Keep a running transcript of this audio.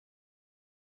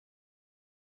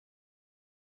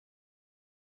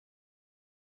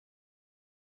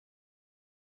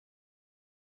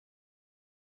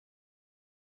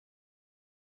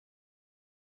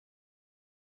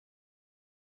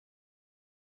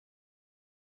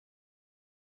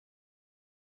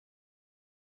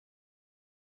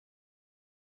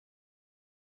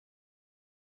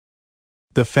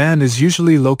The fan is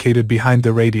usually located behind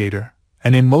the radiator,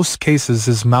 and in most cases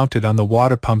is mounted on the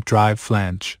water pump drive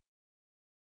flange.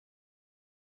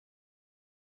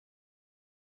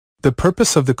 The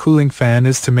purpose of the cooling fan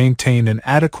is to maintain an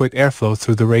adequate airflow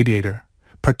through the radiator,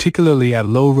 particularly at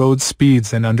low road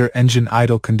speeds and under engine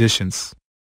idle conditions.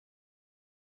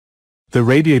 The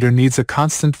radiator needs a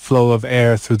constant flow of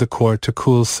air through the core to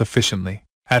cool sufficiently.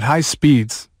 At high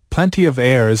speeds, plenty of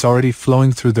air is already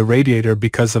flowing through the radiator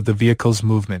because of the vehicle's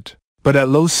movement. But at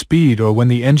low speed or when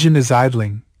the engine is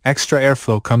idling, extra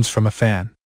airflow comes from a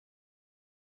fan.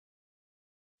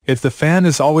 If the fan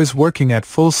is always working at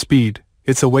full speed,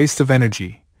 it's a waste of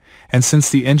energy, and since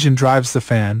the engine drives the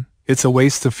fan, it's a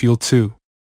waste of fuel too.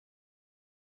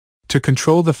 To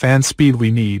control the fan speed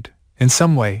we need, in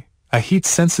some way, a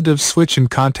heat-sensitive switch in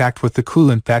contact with the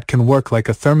coolant that can work like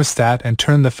a thermostat and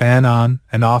turn the fan on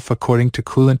and off according to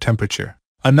coolant temperature.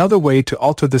 Another way to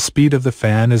alter the speed of the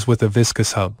fan is with a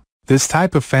viscous hub. This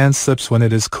type of fan slips when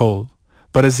it is cold,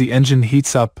 but as the engine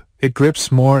heats up, it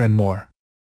grips more and more.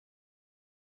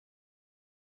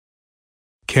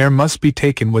 Care must be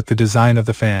taken with the design of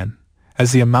the fan,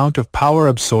 as the amount of power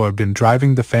absorbed in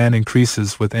driving the fan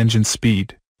increases with engine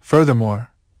speed.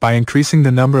 Furthermore, by increasing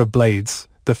the number of blades,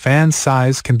 the fan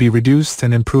size can be reduced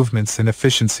and improvements in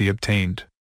efficiency obtained.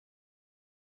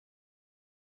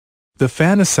 The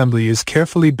fan assembly is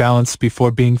carefully balanced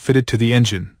before being fitted to the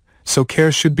engine, so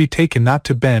care should be taken not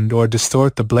to bend or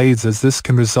distort the blades, as this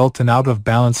can result in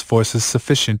out-of-balance forces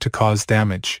sufficient to cause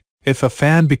damage. If a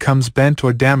fan becomes bent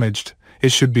or damaged,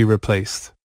 it should be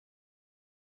replaced.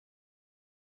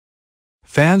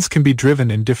 Fans can be driven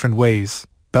in different ways,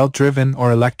 belt-driven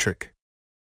or electric.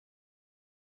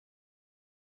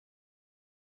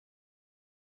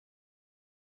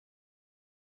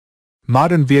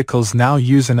 Modern vehicles now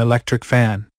use an electric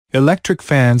fan. Electric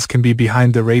fans can be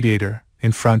behind the radiator,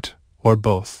 in front, or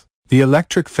both. The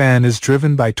electric fan is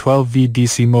driven by 12V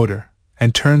DC motor,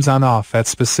 and turns on-off at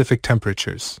specific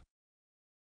temperatures.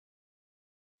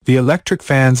 The electric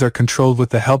fans are controlled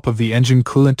with the help of the engine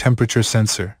coolant temperature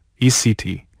sensor,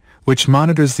 ECT, which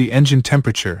monitors the engine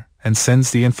temperature and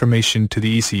sends the information to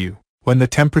the ECU. When the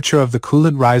temperature of the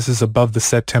coolant rises above the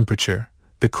set temperature,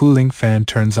 the cooling fan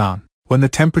turns on. When the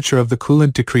temperature of the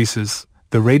coolant decreases,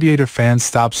 the radiator fan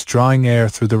stops drawing air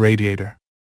through the radiator.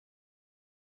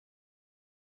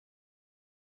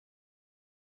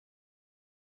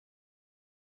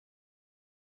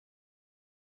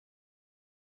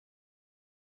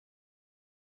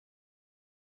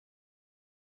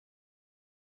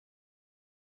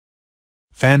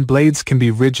 Fan blades can be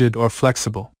rigid or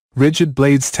flexible. Rigid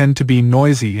blades tend to be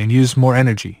noisy and use more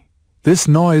energy. This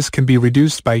noise can be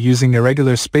reduced by using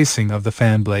irregular spacing of the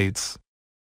fan blades.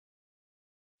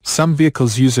 Some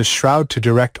vehicles use a shroud to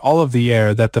direct all of the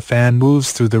air that the fan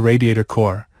moves through the radiator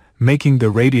core, making the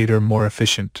radiator more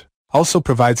efficient. Also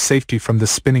provides safety from the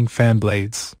spinning fan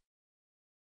blades.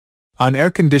 On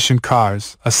air-conditioned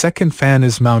cars, a second fan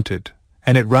is mounted,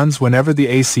 and it runs whenever the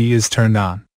AC is turned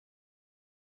on.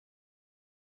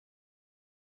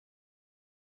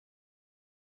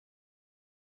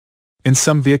 In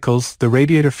some vehicles, the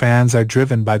radiator fans are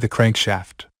driven by the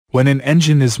crankshaft. When an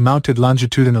engine is mounted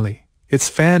longitudinally, its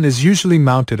fan is usually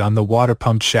mounted on the water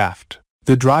pump shaft.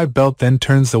 The drive belt then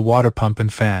turns the water pump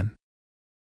and fan.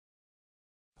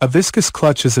 A viscous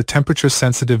clutch is a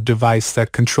temperature-sensitive device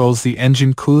that controls the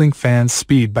engine cooling fan's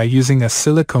speed by using a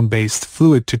silicone-based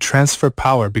fluid to transfer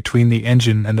power between the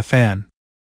engine and the fan.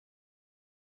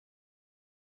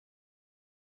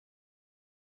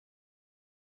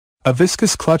 A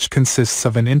viscous clutch consists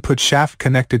of an input shaft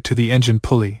connected to the engine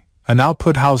pulley, an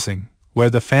output housing,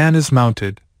 where the fan is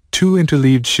mounted, two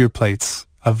interleaved shear plates,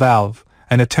 a valve,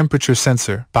 and a temperature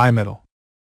sensor, bimetal.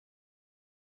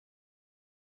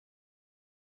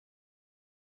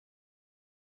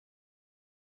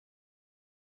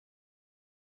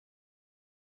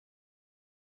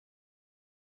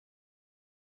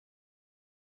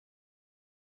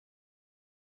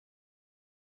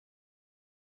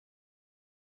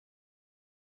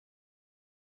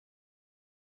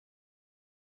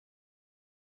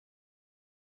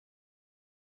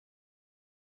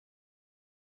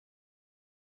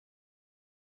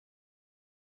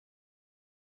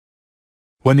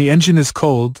 When the engine is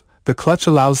cold, the clutch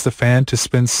allows the fan to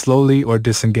spin slowly or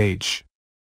disengage.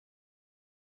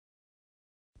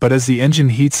 But as the engine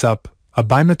heats up, a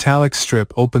bimetallic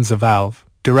strip opens a valve,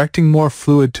 directing more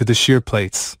fluid to the shear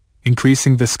plates,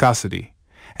 increasing viscosity,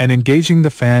 and engaging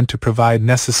the fan to provide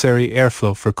necessary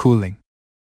airflow for cooling.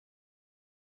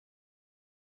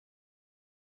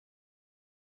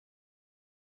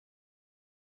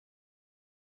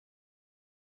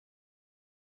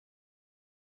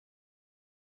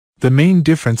 The main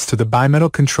difference to the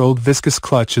bimetal-controlled viscous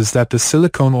clutch is that the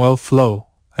silicone oil flow,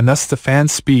 and thus the fan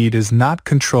speed, is not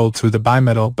controlled through the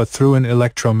bimetal but through an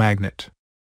electromagnet.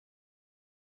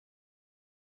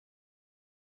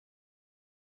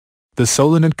 The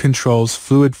solenoid controls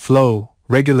fluid flow,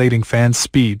 regulating fan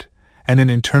speed, and an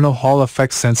internal Hall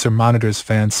effect sensor monitors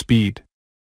fan speed.